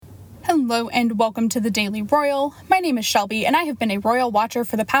Hello and welcome to the Daily Royal. My name is Shelby and I have been a royal watcher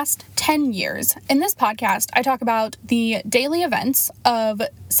for the past 10 years. In this podcast, I talk about the daily events of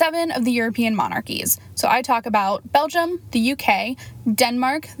 7 of the European monarchies. So I talk about Belgium, the UK,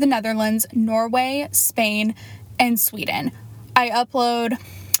 Denmark, the Netherlands, Norway, Spain, and Sweden. I upload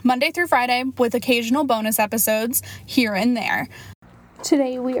Monday through Friday with occasional bonus episodes here and there.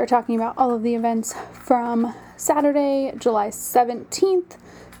 Today we are talking about all of the events from Saturday, July 17th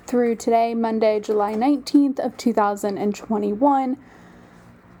through today, Monday, July 19th of 2021.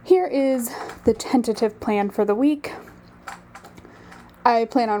 Here is the tentative plan for the week. I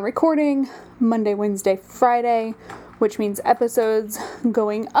plan on recording Monday, Wednesday, Friday, which means episodes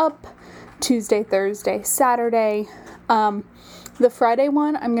going up Tuesday, Thursday, Saturday. The Friday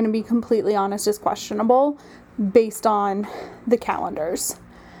one, I'm going to be completely honest, is questionable based on the calendars.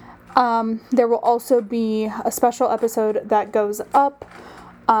 There will also be a special episode that goes up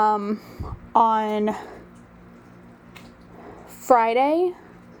on Friday,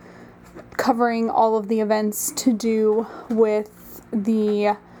 covering all of the events to do with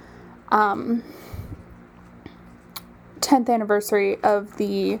the 10th anniversary of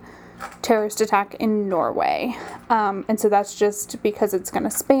the terrorist attack in Norway. And so that's just because it's going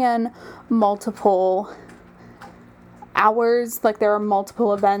to span multiple hours, like there are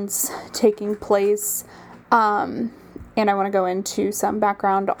multiple events taking place. And I want to go into some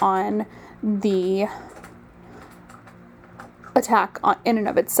background on the attack in and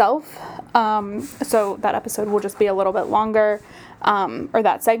of itself. So that episode will just be a little bit longer, or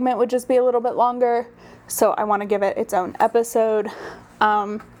that segment would just be a little bit longer. So I want to give it its own episode,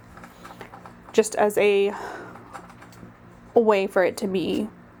 just as a way for it to be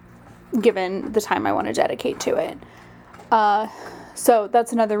given the time I want to dedicate to it. So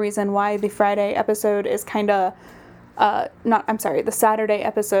that's another reason why the Friday episode is kind of the Saturday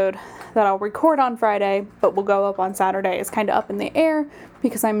episode that I'll record on Friday, but will go up on Saturday is kind of up in the air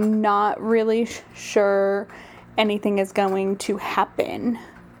because I'm not really sure anything is going to happen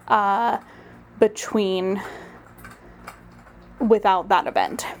without that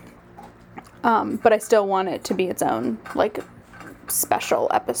event. But I still want it to be its own, special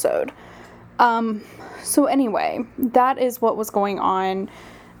episode. So anyway, that is what was going on.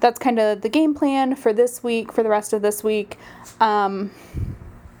 That's kind of the game plan for this week, for the rest of this week.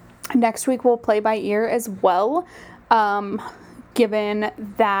 Next week we'll play by ear as well, given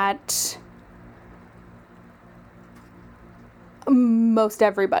that most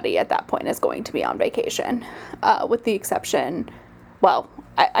everybody at that point is going to be on vacation, with the exception,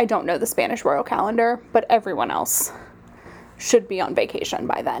 I don't know the Spanish royal calendar, but everyone else should be on vacation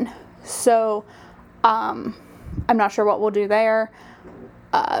by then. So, I'm not sure what we'll do there.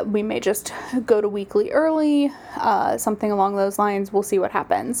 We may just go to weekly early, something along those lines. We'll see what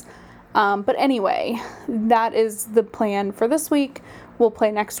happens. But anyway, that is the plan for this week. We'll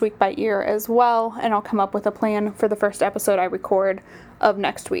play next week by ear as well, and I'll come up with a plan for the first episode I record of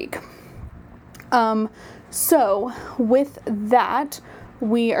next week. So with that,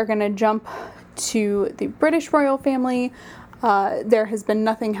 we are going to jump to the British royal family. There has been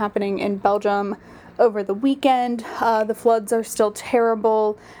nothing happening in Belgium over the weekend. The floods are still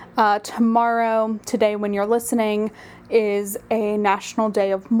terrible. Today when you're listening, is a national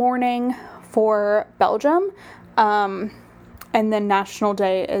day of mourning for Belgium. And then National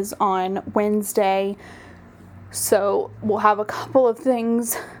Day is on Wednesday. So we'll have a couple of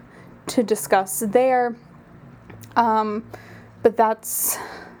things to discuss there. But that's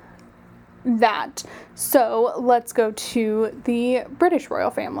that. So let's go to the British royal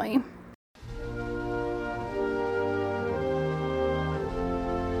family.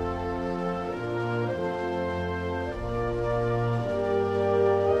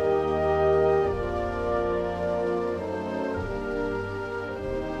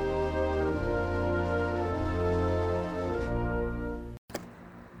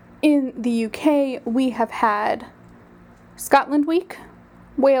 In the UK, we have had Scotland Week,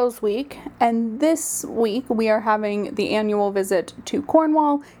 Wales Week, and this week we are having the annual visit to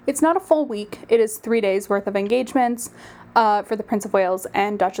Cornwall. It's not a full week. It is 3 days worth of engagements for the Prince of Wales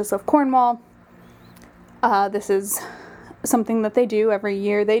and Duchess of Cornwall. This is something that they do every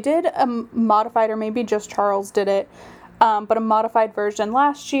year. They did a modified, or maybe just Charles did it, but a modified version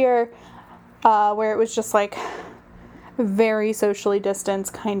last year where it was just very socially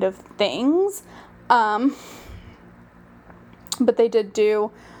distanced kind of things. But they did do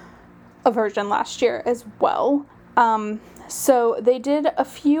a version last year as well. So they did a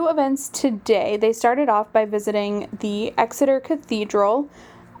few events today. They started off by visiting the Exeter Cathedral,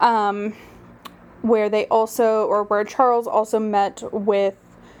 where Charles also met with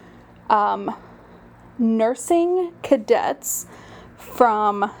nursing cadets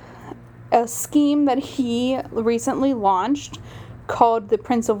from a scheme that he recently launched called the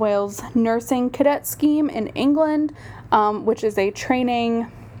Prince of Wales Nursing Cadet Scheme in England, which is a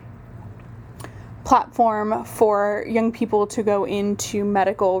training platform for young people to go into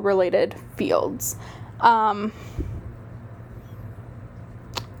medical related fields. And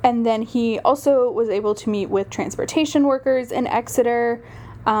then he also was able to meet with transportation workers in Exeter,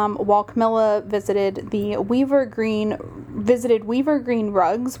 while Camilla visited Weaver Green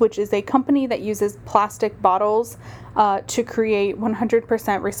Rugs, which is a company that uses plastic bottles to create 100%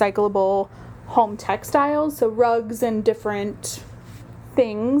 recyclable home textiles, so rugs and different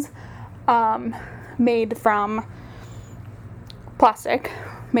things made from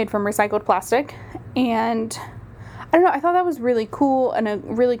recycled plastic. And I don't know, I thought that was really cool, and a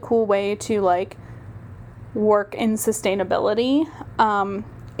really cool way to like work in sustainability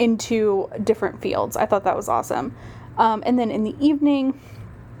into different fields. I thought that was awesome. And then in the evening,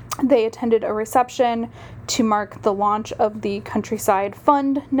 they attended a reception to mark the launch of the Countryside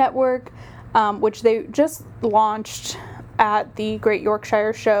Fund Network, which they just launched at the Great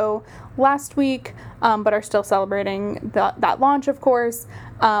Yorkshire Show last week, but are still celebrating that launch, of course.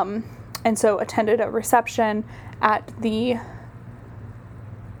 And so attended a reception at the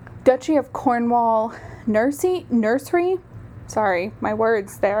Duchy of Cornwall nursery. Sorry, my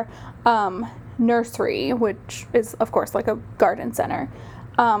words there. Nursery, which is, of course, like a garden center.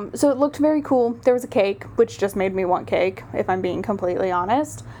 So it looked very cool. There was a cake, which just made me want cake, if I'm being completely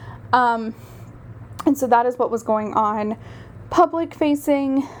honest. And so that is what was going on public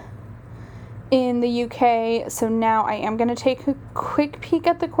facing in the UK. So now I am going to take a quick peek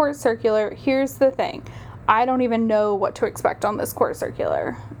at the court circular. Here's the thing. I don't even know what to expect on this court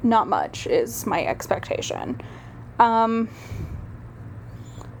circular. Not much is my expectation.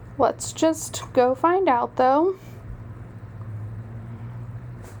 Let's just go find out, though.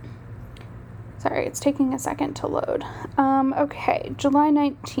 Sorry, it's taking a second to load. Okay, July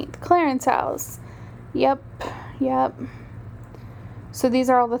 19th, Clarence House. Yep. So these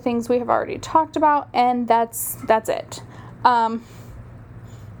are all the things we have already talked about, and that's it. I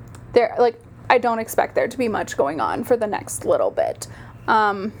don't expect there to be much going on for the next little bit.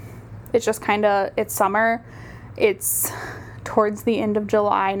 It's just it's summer. It's towards the end of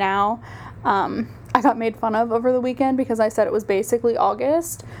July now. I got made fun of over the weekend because I said it was basically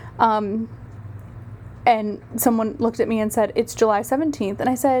August. And someone looked at me and said, it's July 17th. And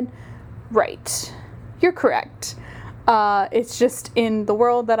I said, right, you're correct. It's just in the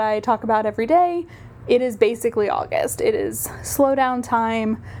world that I talk about every day, it is basically August. It is slow down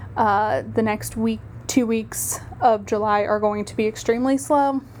time. The next 2 weeks of July are going to be extremely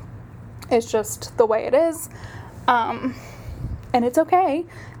slow. It's just the way it is. And it's okay.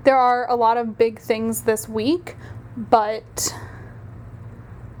 There are a lot of big things this week, but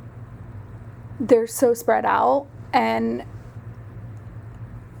they're so spread out, and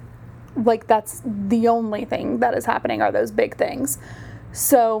like that's the only thing that is happening are those big things.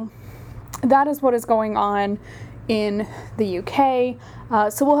 So that is what is going on in the UK.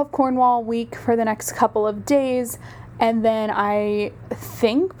 So we'll have Cornwall week for the next couple of days, and then I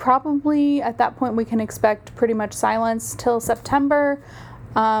think probably at that point we can expect pretty much silence till September.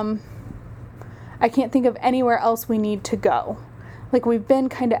 I can't think of anywhere else we need to go. Like, we've been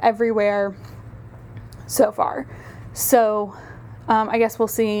kind of everywhere so far. So I guess we'll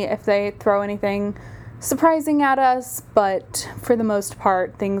see if they throw anything surprising at us, but for the most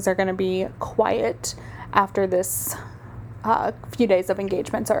part, things are going to be quiet after this few days of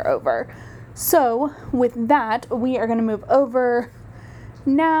engagements are over. So with that, we are going to move over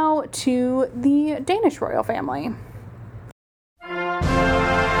now to the Danish royal family.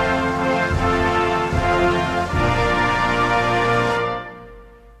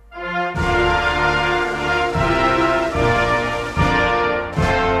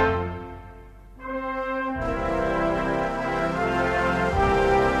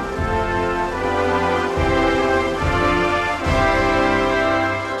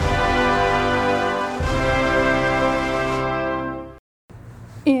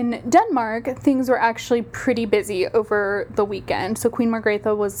 In Denmark, things were actually pretty busy over the weekend. So Queen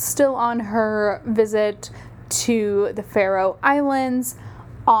Margrethe was still on her visit to the Faroe Islands.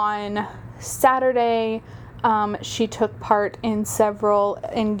 On Saturday, she took part in several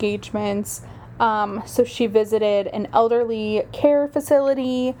engagements. So she visited an elderly care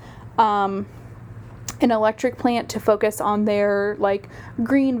facility, an electric plant to focus on their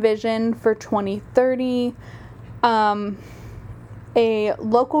green vision for 2030. A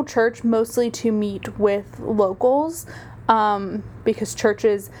local church, mostly to meet with locals, because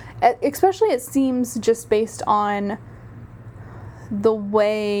churches, especially it seems just based on the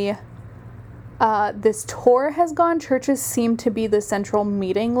way this tour has gone, churches seem to be the central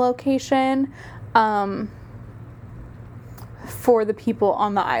meeting location for the people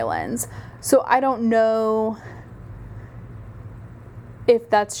on the islands. So I don't know if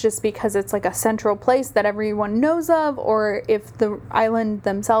that's just because it's like a central place that everyone knows of, or if the island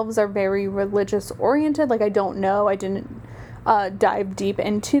themselves are very religious oriented. Like, I don't know. I didn't dive deep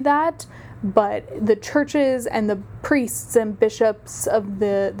into that. But the churches and the priests and bishops of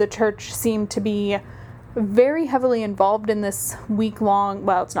the church seem to be very heavily involved in this week-long,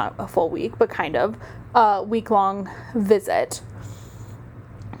 well, it's not a full week, but kind of, week-long visit.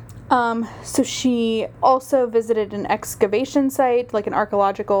 So she also visited an excavation site, like an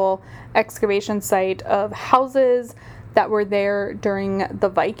archaeological excavation site of houses that were there during the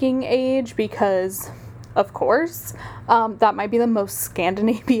Viking Age, because, of course, that might be the most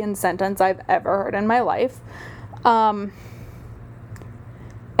Scandinavian sentence I've ever heard in my life. And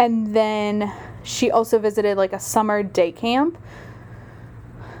then she also visited like a summer day camp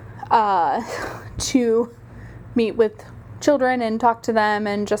to meet with children and talk to them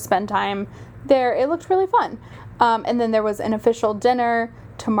and just spend time there. It looked really fun. And then there was an official dinner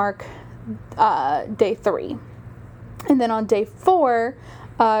to mark day 3. And then on day 4,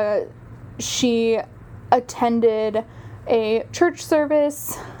 she attended a church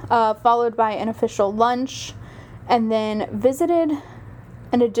service, followed by an official lunch, and then visited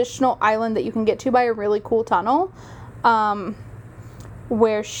an additional island that you can get to by a really cool tunnel,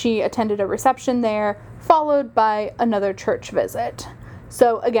 where she attended a reception there, followed by another church visit.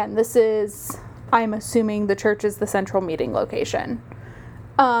 So again, this is, I'm assuming the church is the central meeting location.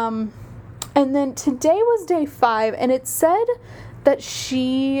 And then today was day 5, and it said that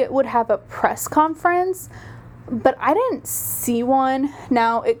she would have a press conference, but I didn't see one.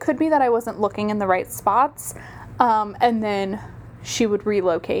 Now, it could be that I wasn't looking in the right spots, and then she would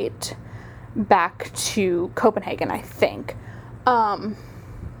relocate back to Copenhagen, I think.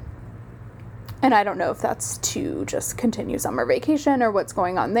 And I don't know if that's to just continue summer vacation or what's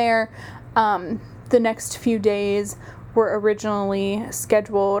going on there. The next few days were originally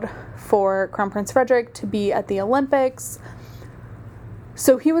scheduled for Crown Prince Frederik to be at the Olympics.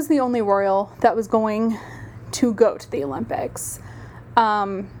 So he was the only royal that was going to go to the Olympics.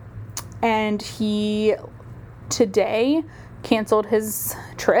 And he today canceled his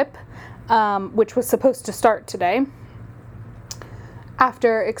trip, which was supposed to start today,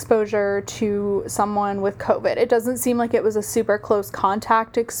 after exposure to someone with COVID. It doesn't seem like it was a super close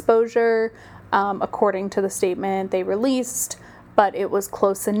contact exposure, according to the statement they released, but it was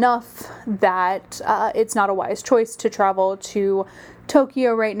close enough that it's not a wise choice to travel to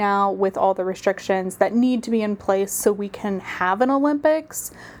Tokyo right now with all the restrictions that need to be in place so we can have an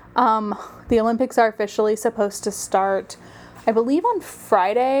Olympics. The Olympics are officially supposed to start, I believe, on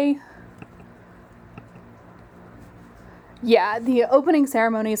Friday. Yeah, the opening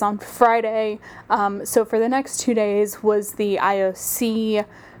ceremony is on Friday. So for the next 2 days was the IOC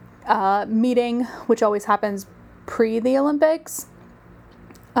meeting, which always happens pre the Olympics,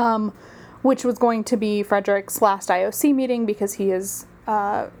 which was going to be Frederik's last IOC meeting because he is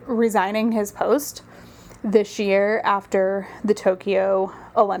resigning his post this year after the Tokyo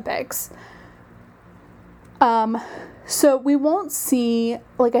Olympics. So we won't see,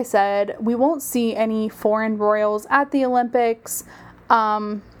 like I said, we won't see any foreign royals at the Olympics.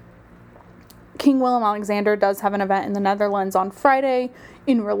 King Willem-Alexander does have an event in the Netherlands on Friday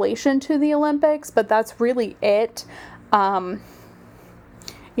in relation to the Olympics, but that's really it.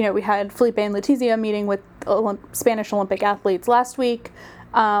 We had Felipe and Letizia meeting with Spanish Olympic athletes last week.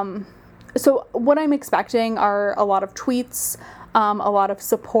 So what I'm expecting are a lot of tweets, a lot of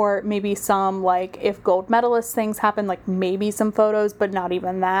support, maybe some, like, if gold medalist things happen, like maybe some photos, but not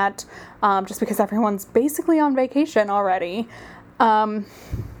even that, just because everyone's basically on vacation already.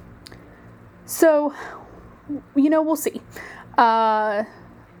 So, we'll see.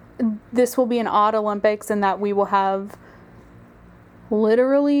 This will be an odd Olympics in that we will have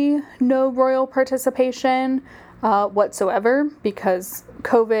literally no royal participation whatsoever because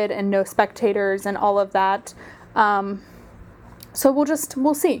COVID and no spectators and all of that. So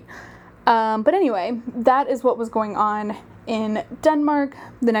we'll see. But anyway, that is what was going on in Denmark.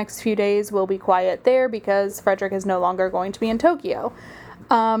 The next few days will be quiet there because Frederik is no longer going to be in Tokyo.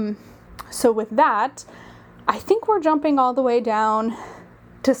 So with that, I think we're jumping all the way down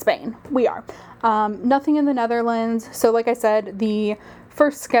to Spain. We are. Nothing in the Netherlands. So like I said, the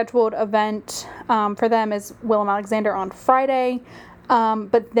first scheduled event for them is Willem-Alexander on Friday.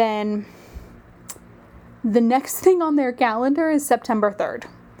 But then The next thing on their calendar is September 3rd.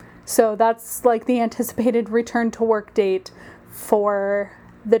 So that's like the anticipated return to work date for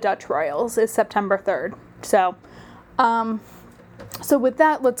the Dutch royals is September 3rd. So with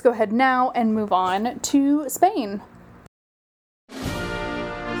that, let's go ahead now and move on to Spain.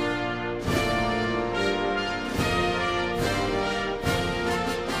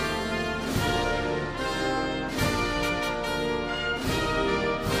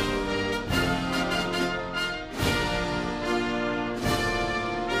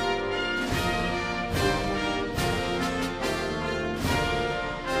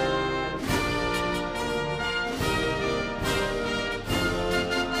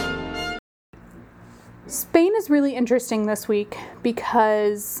 Spain is really interesting this week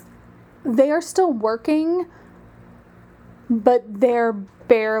because they are still working, but they're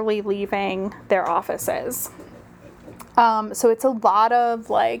barely leaving their offices. So it's a lot of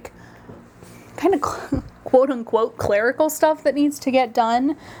like kind of quote unquote clerical stuff that needs to get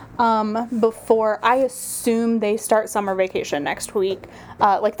done before I assume they start summer vacation next week,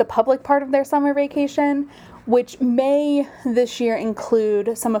 like the public part of their summer vacation, which may this year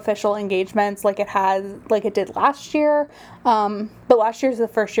include some official engagements like it did last year. But last year is the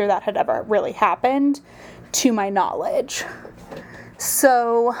first year that had ever really happened to my knowledge.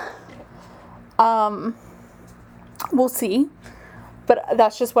 So, we'll see. But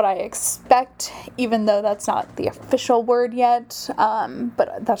that's just what I expect, even though that's not the official word yet.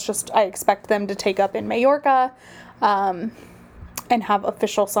 But that's just, I expect them to take up in Mallorca, and have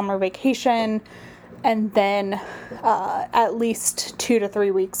official summer vacation. And then at least 2 to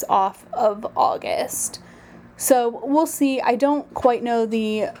 3 weeks off of August. So we'll see. I don't quite know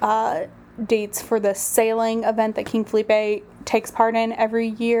the dates for the sailing event that King Felipe takes part in every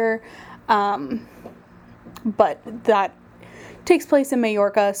year. But that takes place in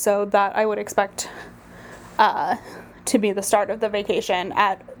Mallorca, so that I would expect to be the start of the vacation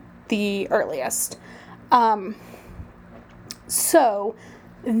at the earliest. So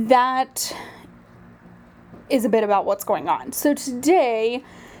that is a bit about what's going on. So today,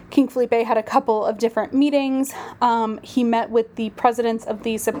 King Felipe had a couple of different meetings. He met with the presidents of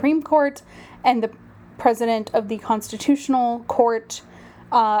the Supreme Court and the president of the Constitutional Court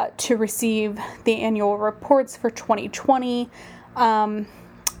to receive the annual reports for 2020, kind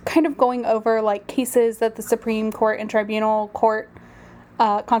of going over like cases that the Supreme Court and Tribunal Court,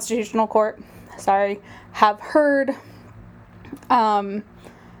 Constitutional Court, have heard,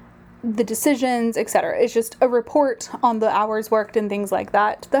 the decisions, etc. It's just a report on the hours worked and things like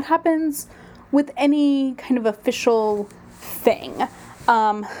that happens with any kind of official thing.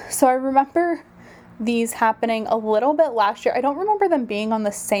 So I remember these happening a little bit last year. I don't remember them being on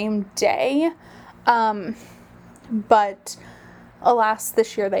the same day, but alas,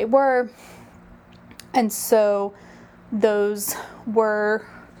 this year they were. And so those were,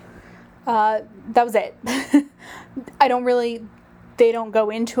 that was it. They don't go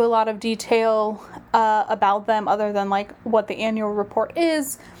into a lot of detail about them other than like what the annual report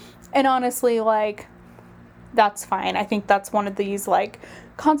is. And honestly, like, that's fine. I think that's one of these like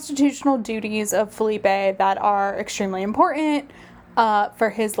constitutional duties of Felipe that are extremely important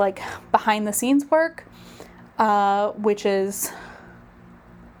for his like behind the scenes work, which is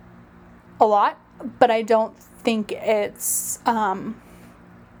a lot, but I don't think it's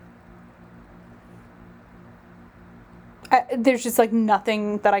there's just like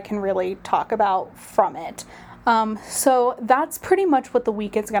nothing that I can really talk about from it. So that's pretty much what the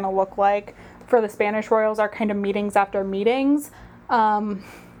week is going to look like for the Spanish royals, are kind of meetings after meetings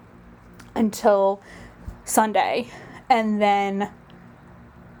until Sunday, and then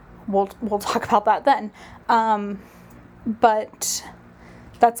we'll talk about that then. But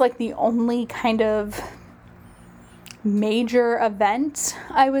that's like the only kind of major event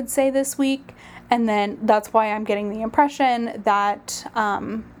I would say this week. And then that's why I'm getting the impression that,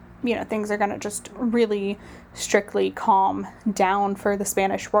 things are going to just really strictly calm down for the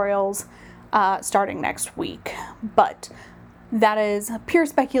Spanish royals starting next week. But that is pure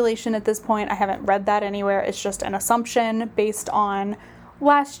speculation at this point. I haven't read that anywhere. It's just an assumption based on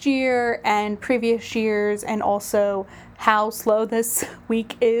last year and previous years, and also how slow this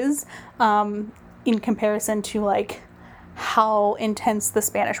week is in comparison to like how intense the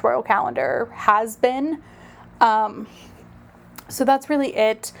Spanish royal calendar has been. So that's really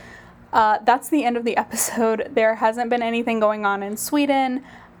it. That's the end of the episode. There hasn't been anything going on in Sweden.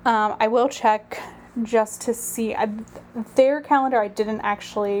 I will check just to see their calendar. I didn't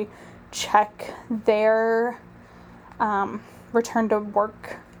actually check their return to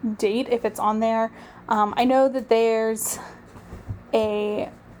work date, if it's on there. I know that there's a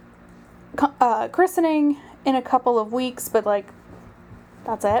christening in a couple of weeks, but like,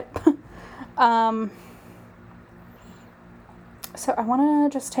 that's it. So I want to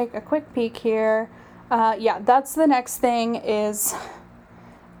just take a quick peek here. Yeah, that's the next thing, is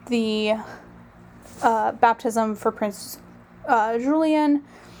the baptism for Prince Julian.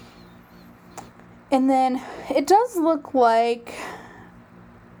 And then it does look like,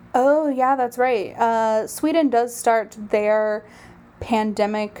 oh yeah, that's right. Sweden does start their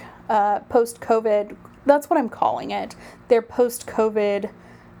pandemic, post-COVID, that's what I'm calling it, their post-COVID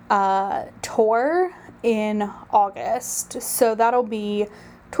tour in August. So that'll be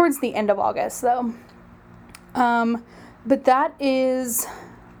towards the end of August though. But that is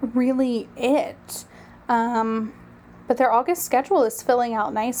really it. But their August schedule is filling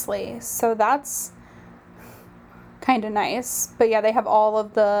out nicely, so that's kind of nice. But yeah, they have all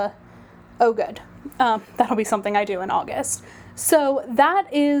of the, oh good, that'll be something I do in August. So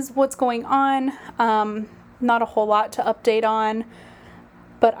that is what's going on. Not a whole lot to update on,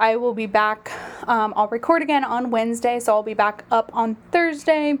 but I will be back. I'll record again on Wednesday, so I'll be back up on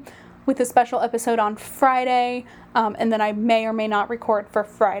Thursday with a special episode on Friday, and then I may or may not record for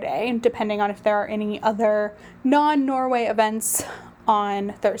Friday, depending on if there are any other non-Norway events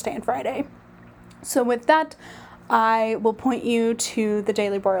on Thursday and Friday. So with that, I will point you to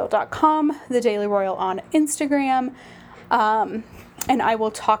thedailyroyal.com, The Daily Royal on Instagram, and I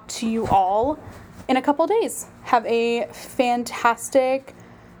will talk to you all in a couple days. Have a fantastic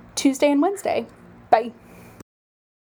Tuesday and Wednesday. Bye.